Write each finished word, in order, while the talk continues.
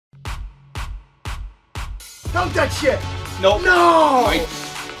Dunk that shit! Nope. No!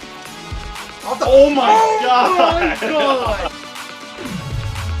 Oh my god! My god!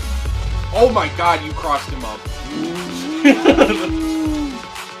 Oh my god, you crossed him up.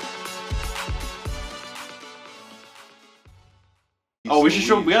 Oh, we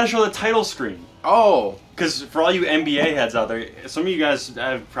gotta show the title screen. Oh. Because for all you NBA heads out there, some of you guys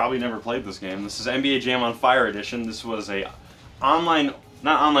have probably never played this game. This is NBA Jam on Fire Edition. This was a online,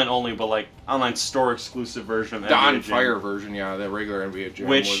 not online only, but like online store exclusive version of The NBA On Jam. Fire version, yeah, the regular NBA Jam.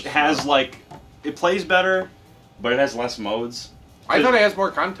 Which has like, it plays better, but it has less modes. I thought it has more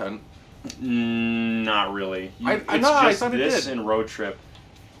content. Not really. I It's know, I just thought it this did. and Road Trip.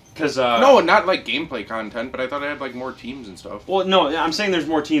 Cause No, not like gameplay content, but I thought it had like more teams and stuff. well, no, I'm saying there's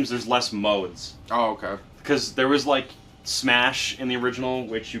more teams. There's less modes. Oh, okay. Because there was like Smash in the original,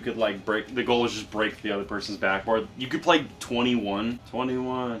 which you could like break. The goal was just break the other person's backboard. You could play 21.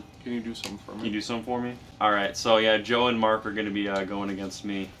 21. Can you do something for me? Can you do something for me? All right. So yeah, Joe and Mark are gonna be going against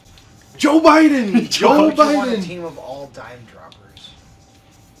me. Joe Biden! Joe Would you want a Biden! team of all dime droppers?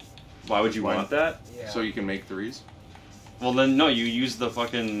 Why would you Why? want that? Yeah. So you can make threes? Well then, no. You use the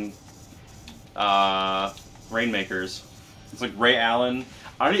fucking Rainmakers. It's like Ray Allen.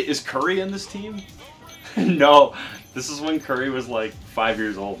 Is Curry in this team? No. This is when Curry was like 5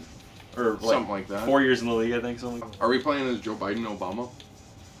 years old, or like Something like that. 4 years in the league, I think. Something. Are we playing as Joe Biden Obama?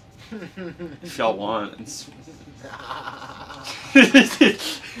 If y'all want.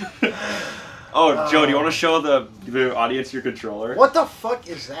 Oh, Joe, do you want to show the audience your controller? What the fuck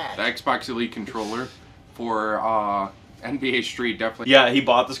is that? The Xbox Elite controller for NBA Street, definitely. Yeah, he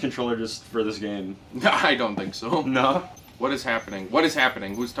bought this controller just for this game. I don't think so. No. What is happening? What is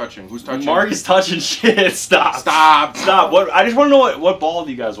happening? Who's touching? Who's touching? Mark is touching shit. Stop. Stop! Stop. What? I just want to know what ball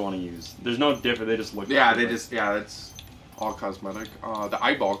do you guys want to use? There's no different. They just look. Yeah, they different. just, yeah, it's all cosmetic. The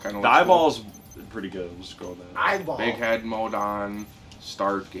eyeball kind of The eyeball's pretty good. We'll just go with that. Eyeball. Big head mode on.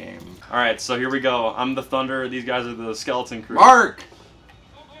 Start game. All right, so here we go. I'm the Thunder. These guys are the Skeleton Crew. Mark!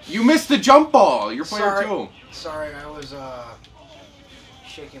 You missed the jump ball! You're player Sorry. 2. Sorry, I was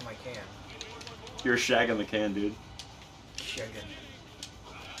shaking my can. You're shagging the can, dude. Shaking.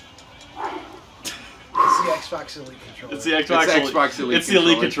 It's the Xbox Elite controller. It's the Xbox. It's the Xbox Elite It's the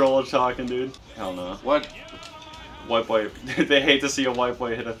Elite controller. controller talking, dude. Hell no. What? White boy. They hate to see a white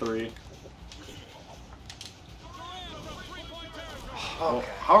boy hit a 3. Okay.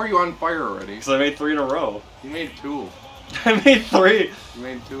 How are you on fire already? Because I made 3 in a row. You made 2. I made 3. You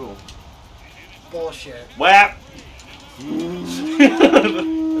made 2. Bullshit. Whap.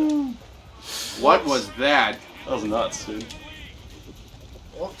 What was that? That was nuts, dude.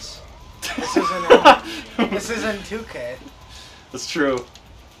 Whoops. This isn't 2K. That's true.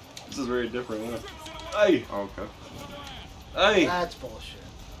 This is very different. Huh? Hey. Okay. Hey. That's bullshit.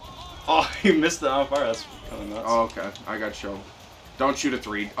 Oh, you missed it on fire. That's kind of nuts. Oh, okay. I got show. Don't shoot a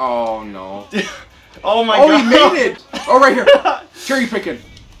 3. Oh, no. Oh my Oh, god. he made it! Oh, right here. Cherry picking.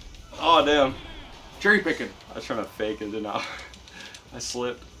 Oh, damn. Cherry picking. I was trying to fake it, didn't I? I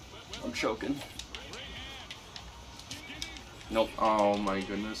slipped. I'm choking. Nope. Oh, my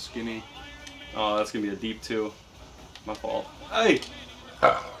goodness. Skinny. Oh, that's going to be a deep 2. My fault. Hey.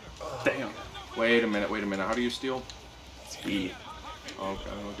 Damn. Wait a minute. Wait a minute. How do you steal? Speed.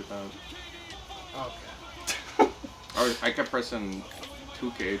 Okay, look at that. Okay. I kept pressing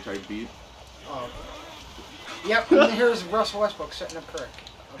 2K type beat. Okay. Yep, and here's Russell Westbrook setting up Kirk.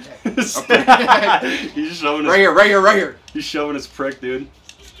 Okay. He's showing his, Right here, right here, right here. He's showing his prick, dude.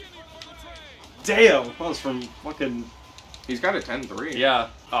 Damn. That was from fucking... He's got a 10-3. Yeah.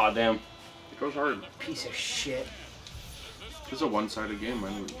 Oh, damn. It goes hard. Piece of shit. This is a one-sided game.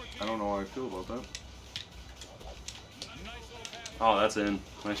 I don't know how I feel about that. Oh, that's in.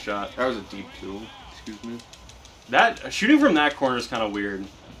 Nice shot. That was a deep 2. Excuse me. That shooting from that corner is kind of weird.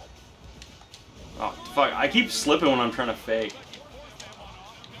 Oh, fuck. I keep slipping when I'm trying to fake.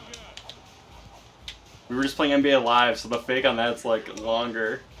 We were just playing NBA Live, so the fake on that's like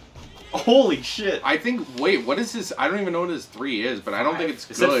longer. Holy shit. I think, wait, what is this? I don't even know what his 3 is, but I don't think it's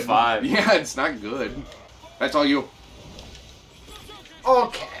It said good. 5. Yeah, it's not good. That's all you.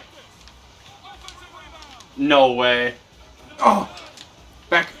 Okay. No way. Oh!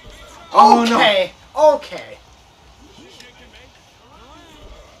 Back. Oh, Okay. Okay.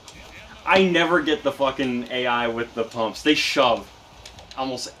 I never get the fucking AI with the pumps. They shove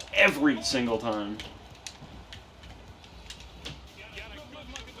almost every single time.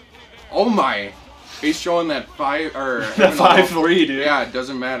 no. Oh my. He's showing that 5, or... That 5-3, dude. Yeah, it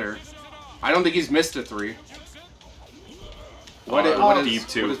doesn't matter. I don't think he's missed a 3. What, deep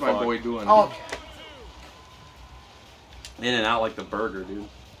 2, what is my fuck. boy doing? Okay. In and out like the burger, dude.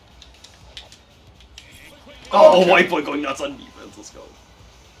 Oh, white boy going nuts on defense. Let's go.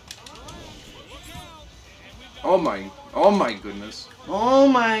 Oh my goodness. Oh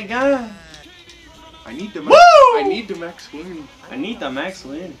my god. I need the Woo! I need the max win. I need the max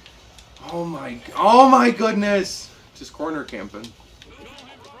win. Oh my goodness. Just corner camping.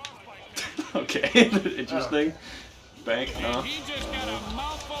 Okay, interesting. Bank, no. You just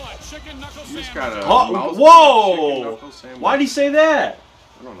got a Oh, mouthful of chicken whoa! knuckle sandwich. Why'd he say that?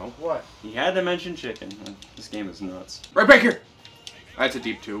 I don't know. What? He had to mention chicken. This game is nuts. Right back here. That's a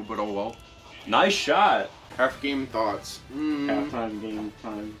deep 2, but oh well. Nice shot. Half game thoughts. Halftime game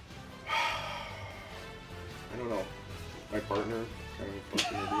time. I don't know. My partner kind of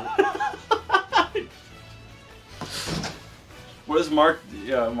fucking idiot. What is Mark?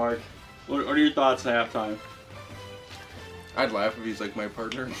 Yeah, Mark. What are your thoughts at halftime? I'd laugh if he's like my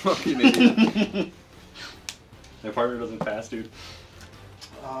partner. Fucking idiot. My partner doesn't pass, dude.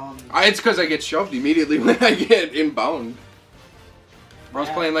 It's because I get shoved immediately when I get inbound. Bro's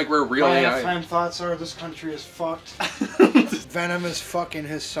playing like we're real My AI. halftime thoughts are this country is fucked. Venom is fucking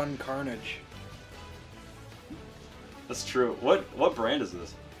his son Carnage. That's true. What brand is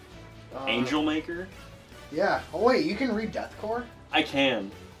this? Angel Maker? Yeah. Oh wait, you can read Deathcore? I can.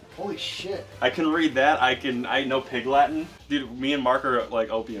 Holy shit. I can read that. I know Pig Latin. Dude, me and Mark are like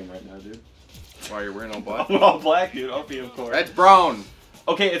opium right now, dude. Why you're wearing all black? We're all black, dude. Opium core. That's brown.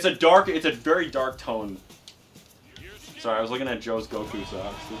 Okay, it's a very dark tone. Sorry, I was looking at Joe's Goku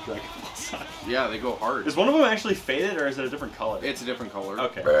socks. The Dragon Ball socks. Yeah, they go hard. Is one of them actually faded, or is it a different color? It's a different color.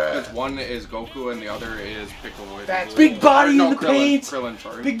 Okay. It's one is Goku and the other is Piccolo. That's Big body No, in the Krillin. paint. Krillin,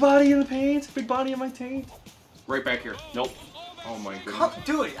 sorry. Big body in the paint. Big body in my taint. Right back here. Nope. Oh my goodness. Come,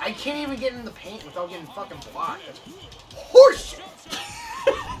 dude, I can't even get in the paint without getting fucking blocked. That's horseshit.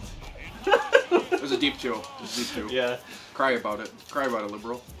 It was a deep 2. It was a deep 2. Yeah. Cry about it. Cry about it,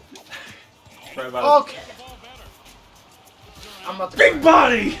 liberal. Sorry about Okay. I'm about to Big cry.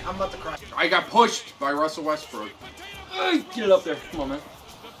 body. I'm about to cry. I got pushed by Russell Westbrook. Get up there. Come on, man.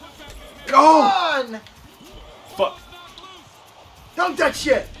 Oh! Come on! Fuck. Dunk that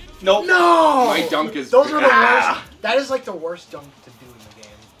shit! Nope. No! My dunk is. Those are the Ah! worst. That is like the worst dunk to do in the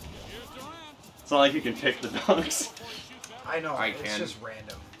game. It's not like you can pick the dunks. I know. I it's can. just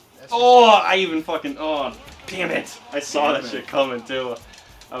random. That's Oh, I even fucking. Oh, damn it. I saw Damn that it. shit coming, too.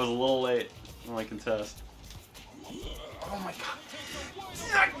 I was a little late on my contest. oh my god.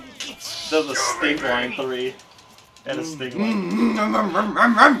 That was a stink line 3. And a stink line.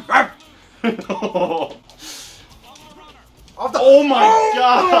 Off the Oh my oh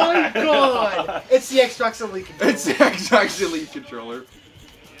god! my god! It's the Xbox Elite controller. It's the Xbox Elite controller.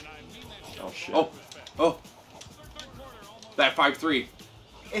 Oh shit. Oh. That 5-3.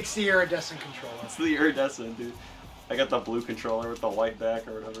 It's the iridescent controller. It's the iridescent, dude. I got the blue controller with the white back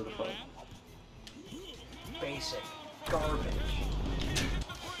or whatever the fuck. Basic. Garbage.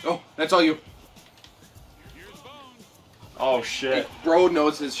 Oh, that's all you. Oh shit. Bro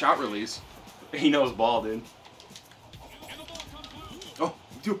knows his shot release. He knows ball, dude. Oh,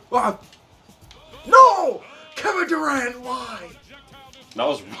 dude. Ah. No! Kevin Durant, why? That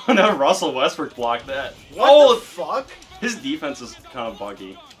was Russell Westbrook blocked that. What the fuck? His defense is kind of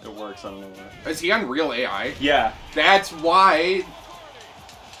buggy. It works, I don't know why. Is he on real AI? Yeah. That's why.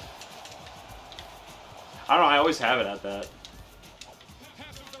 I don't know, I always have it at that.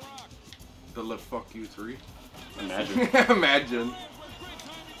 The lift fuck you 3. Imagine. Imagine.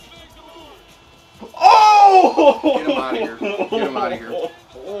 Oh! Get him out of here. Get him out of here.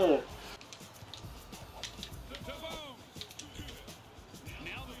 Oh.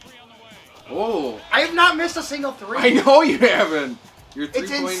 Oh. I have not missed a single three. I know you haven't. Your It's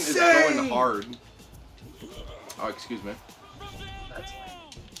 3-point is insane. going hard. Oh, excuse me. That's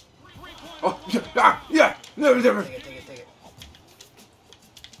fine. Oh, yeah. Take it.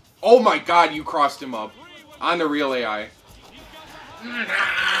 Oh my god, you crossed him up. On the real AI.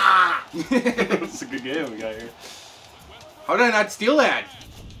 It's a good game we got here. How did I not steal that?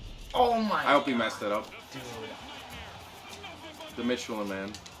 Oh my I hope he God, messed it up. dude. The Michelin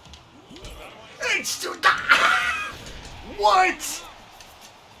Man. It's too What?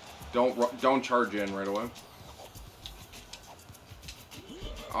 Don't charge in right away.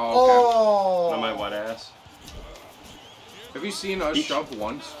 Oh, okay. Oh. Not my wet ass. Have you seen us shove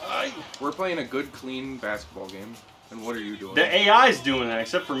once? We're playing a good, clean basketball game. And what are you doing? The AI's doing that,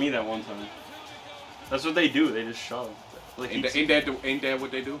 except for me that one time. That's what they do, they just shove. Like, Ain't that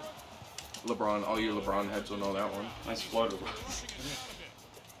what they do? LeBron, all you LeBron heads will know that one. nice floater.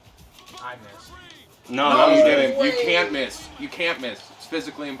 I missed. No, No, that was you it. didn't. You way. can't miss. You can't miss. It's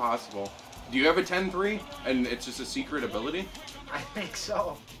physically impossible. Do you have a 10-3? And it's just a secret ability? I think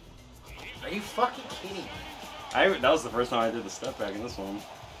so. Are you fucking kidding me? That was the first time I did the step back in this one.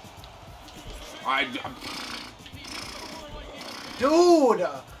 Dude!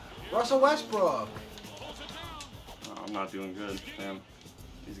 Russell Westbrook. Oh, I'm not doing good. Damn.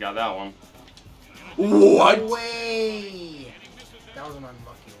 He's got that one. What? No way! That was an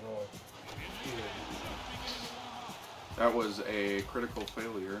unlucky roll. Dude. That was a critical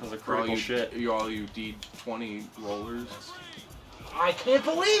failure. That was a For all critical you, shit. all you D20 rollers. I can't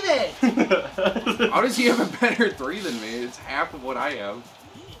believe it! How does he have a better 3 than me? It's half of what I have.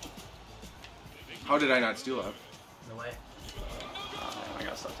 How did I not steal that? No way. Oh, man, I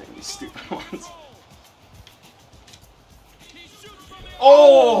gotta stop taking these stupid ones.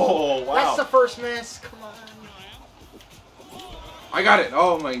 Oh, wow. That's the first miss. Come on. I got it.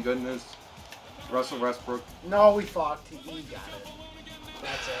 Oh my goodness. Russell Westbrook. No, we fucked. He got it.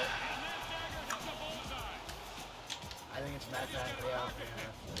 That's it. I think it's mathematically out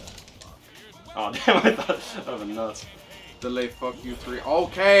there. Oh, damn, I thought that was nuts. Delay fuck you 3.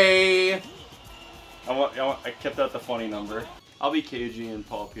 Okay. I kept that the funny number. I'll be KG and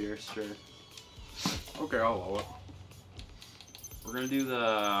Paul Pierce, sure. Okay, I'll allow it. We're gonna do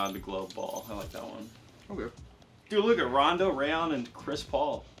the glove ball. I like that one. Okay. Dude, look at Rondo, Rayon, and Chris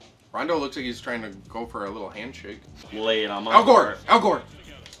Paul. Rondo looks like he's trying to go for a little handshake. Lay it on my Al Gore! Al Gore!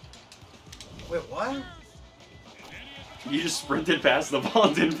 Wait, what? You just sprinted past the ball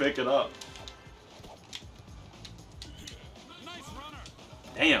and didn't pick it up.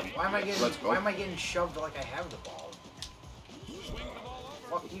 Damn. Why am I getting? Let's go. Why am I getting shoved like I have the ball?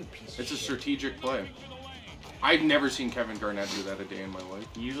 Fuck you, piece of It's a shit. strategic play. I've never seen Kevin Garnett do that a day in my life.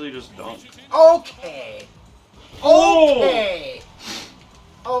 You usually just dunk. Okay. Oh! Okay.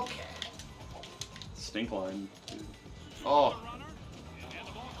 Okay. Stink line, dude. Oh,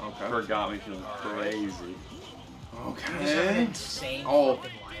 Okay. forgot me feeling Alright. crazy. You just have an Okay. insane Oh.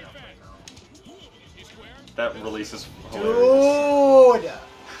 fucking lineup right now. That release is hilarious. Dude!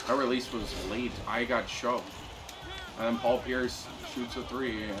 That release was late. I got shoved. And then Paul Pierce shoots a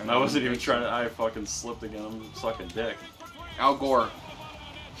 3. And I wasn't even trying to. I fucking slipped again. I'm sucking dick. Al Gore.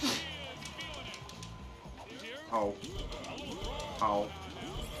 Oh. Oh.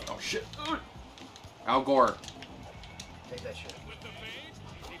 Oh shit. Al Gore. Take that shit.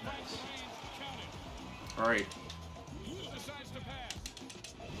 Nice. Alright.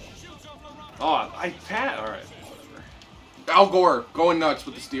 Oh, I pat. All right. Whatever. Al Gore going nuts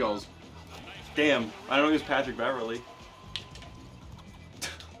with the steals. Damn. I don't know who's Patrick Beverly.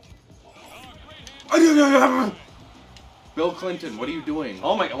 Bill Clinton, what are you doing?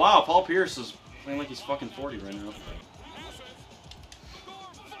 Oh my. Wow. Paul Pierce is playing like he's fucking 40 right now.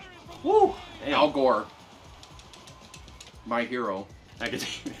 Woo. Damn. Al Gore. My hero.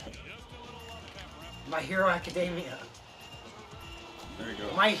 Academia. My Hero Academia. There you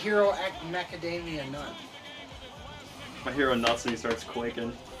go. My Hero Macadamia Nut. My hero nuts and he starts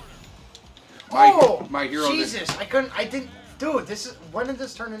quaking. My hero. Jesus, I didn't. Dude, when did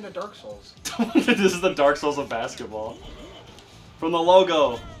this turn into Dark Souls? This is the Dark Souls of basketball. From the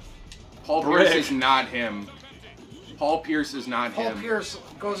logo. Paul Brick. Pierce is not him. Paul Pierce is not Paul him. Pierce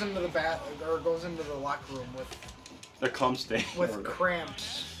goes into the goes into the locker room The cum stain. with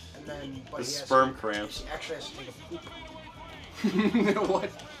cramps, and then The sperm cramps. He actually has to take a poop. What?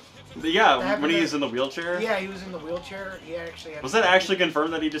 Yeah, happened when to- he's in the wheelchair. Yeah, he was in the wheelchair. He actually had Was to that take a actually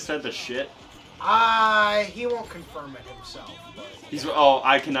confirmed that he just had the shit? He won't confirm it himself. But He's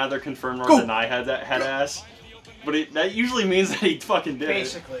I can neither confirm nor Go. deny had that head ass. But that usually means that he fucking did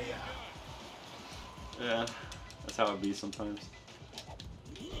basically, yeah. it. Yeah, that's how it be sometimes.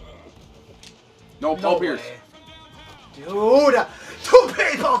 No, Paul No Pierce. way. Dude, two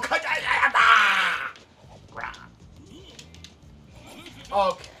people could.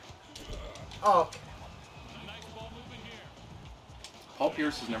 Okay. Okay. Paul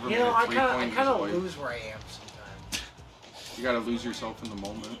Pierce has never You made know, a I 3-point in his kind of life. lose where I am sometimes. You gotta lose yourself in the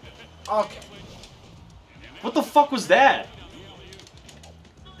moment. Okay. What the fuck was that?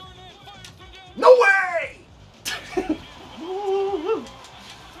 No way! Ooh,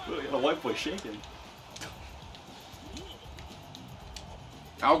 the white boy shaking.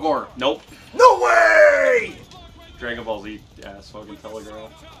 Al Gore. Nope. No way! Dragon Ball Z ass fucking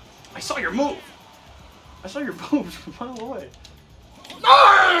telegraph. I saw your move. I saw your boobs from a mile away.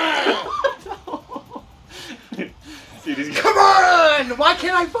 No! Dude, he's Come on! Why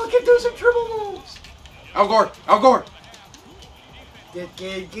can't I fucking do some triple moves? Al Gore. Al Gore. Get.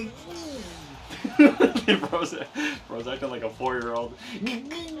 Bro's acting like a 4-year-old.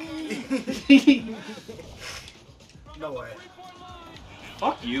 No way.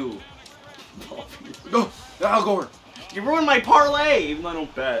 Fuck you. Go. Al Gore. You ruined my parlay, even though I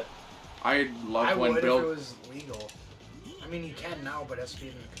don't bet. I love I when would Bill. if it was legal. I mean, you can now, but it has to be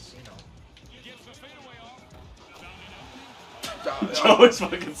in the casino. Joe is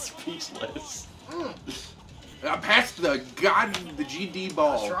fucking speechless. Past the GD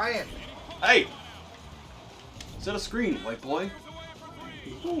ball. Let's try it. Hey! Set a screen, white boy.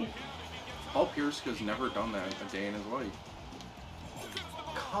 Paul Pierce has never done that a day in his life.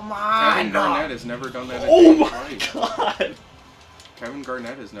 Come on. Kevin Garnett has never done that a day Oh in his my life. god! Kevin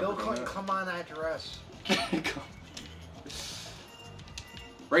Garnett has never Bill done Clinton, that. come on, I have to rest.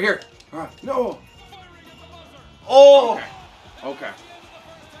 Right here. No. Oh! Okay. Okay.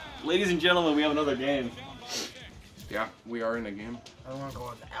 Ladies and gentlemen, we have another game. Yeah, we are in a game. I don't want to go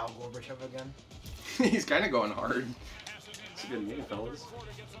with Al Gorbachev again. He's kind of going hard. It's a good game, fellas.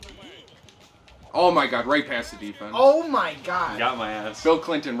 Oh my god, right past the defense. Oh my god. Got my ass. Bill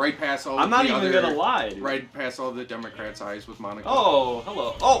Clinton, right past all I'm not the even other, gonna lie, dude. right past all the Democrats' eyes with Monica. Oh,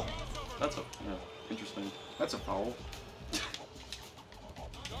 hello. Oh! That's a... Yeah, interesting. That's a foul.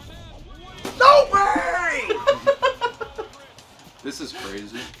 No way! This is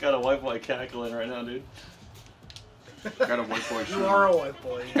crazy. Got a white boy cackling right now, dude. Got a white boy shooting. You are a white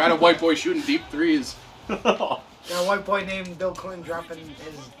boy. Got a white boy shooting deep threes. Got a white boy named Bill Clinton dropping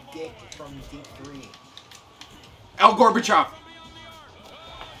his dick from deep three. Al Gorbachev.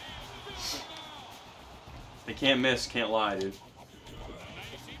 They can't miss, can't lie, dude.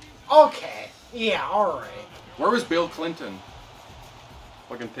 Okay. Yeah, alright. Where was Bill Clinton?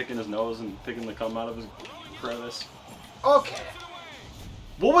 Fucking picking his nose and picking the cum out of his crevice. Okay.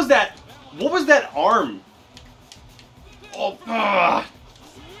 What was that? What was that arm? Oh,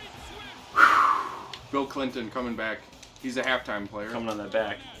 Bill Clinton coming back. He's a halftime player. coming on that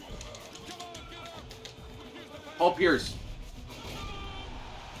back. Paul Pierce.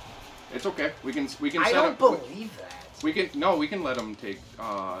 It's okay. We can I set don't up. believe that. We can let him take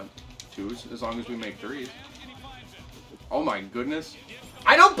twos as long as we make threes. Oh my goodness.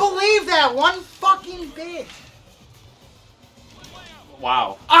 I don't believe that one fucking bit.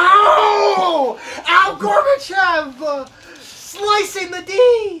 Wow. Oh! Al Gorbachev slicing the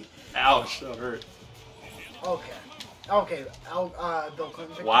D. Ouch, that hurt. Okay. Okay. Bill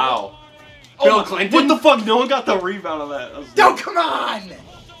Clinton. Wow. Bill my- Clinton? What the fuck? No one got the rebound on that. That was No, come on!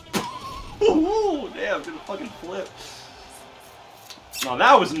 Ooh, damn, did a fucking flip. No,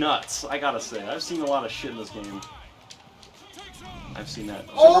 that was nuts, I gotta say. I've seen a lot of shit in this game. I've seen that.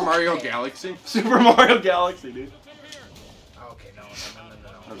 Oh. Super Mario Galaxy. Super Mario Galaxy, dude. Okay, no.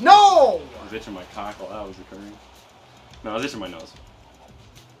 No! I was itching my cock while that was occurring. No, I was itching my nose.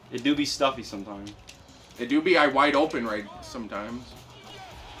 It do be stuffy sometimes. It do be wide open right sometimes.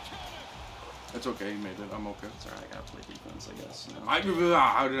 That's okay, you made it. I'm okay. It's alright, I gotta play defense, I guess. No.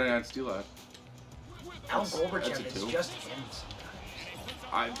 How did I not steal that? Al That's a Gorbachev is two. just him sometimes.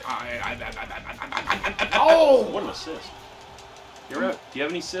 Oh! Oh! What an assist. Do you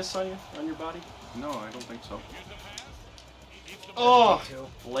have any cysts on your body? No, I don't think so. Oh! Me too.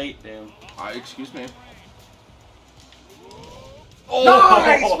 Late, damn. Excuse me. Oh!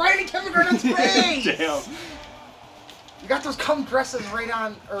 Nice! Right in Kevin Garnett's face! Damn. You got those cum dresses right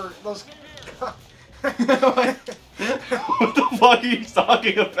on, or those... What the fuck are you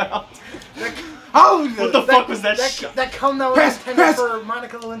talking about? What the fuck was that shot? That cum that was intended for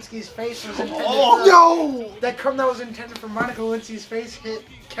Monica Lewinsky's face was intended Oh, for... No! That cum that was intended for Monica Lewinsky's face hit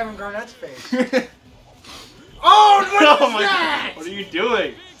Kevin Garnett's face. Oh, what Oh is my that? God. What are you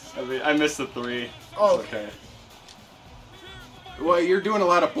doing? I missed the three. Oh, It's okay. Well, you're doing a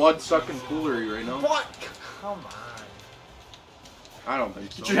lot of blood-sucking foolery right now. What? Come on. I don't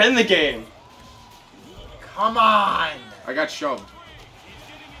think so. Get your head in the game. Come on. I got shoved.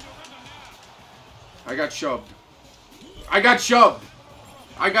 I got shoved. I got shoved.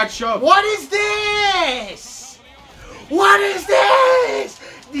 I got shoved. What is this? What is this?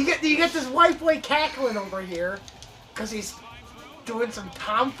 You get this white boy cackling over here because he's doing some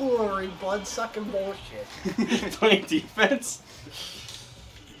tomfoolery, blood-sucking bullshit. Playing defense.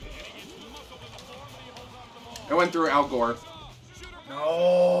 I went through Al Gore.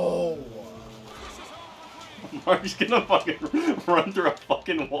 No. Mark's gonna fucking run through a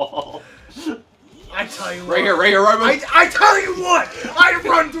fucking wall. I tell you what. Right here, right here, right. I tell you what. I'd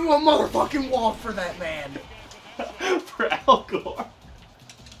run through a motherfucking wall for that man. For Al Gore.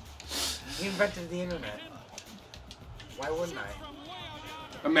 He invented the internet. Why wouldn't I?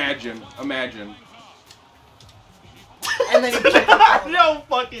 Imagine. And then he kicked the ball. No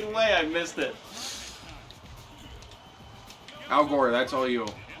fucking way, I missed it. Al Gore, that's all you.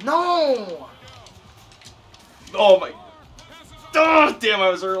 No. Oh my. Oh, damn, I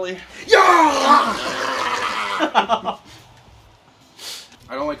was early. Yeah.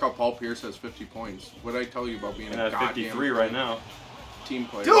 I don't like how Paul Pierce has 50 points. What did I tell you about being And a at goddamn 53 right now. team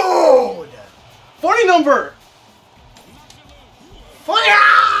player? Dude! Funny number!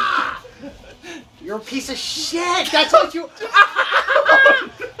 Fire! You're a piece of shit! That's what you...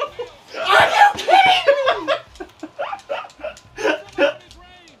 Are you kidding me?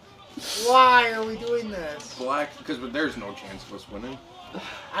 Why are we doing this? Black, because there's no chance of us winning.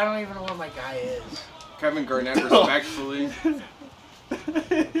 I don't even know where my guy is. Kevin Garnett, respectfully.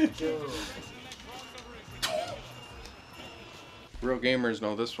 Dude. Real gamers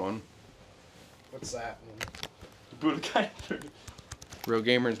know this one. What's that? Budokai 30. Real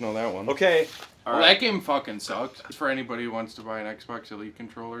gamers know that one. Okay. Well, that game fucking sucks. For anybody who wants to buy an Xbox Elite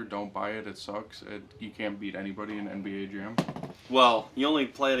controller, don't buy it. It sucks. You can't beat anybody in NBA Jam. Well, you only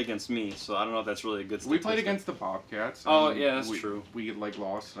play it against me, so I don't know if that's really a good We statistic. played against the Bobcats. Oh, and yeah, that's true. We like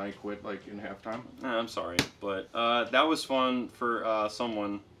lost and I quit like in halftime. I'm sorry, but that was fun for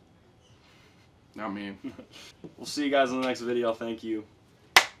someone. Not me. We'll see you guys in the next video. Thank you.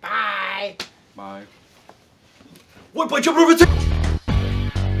 Bye! Bye. What? Jump over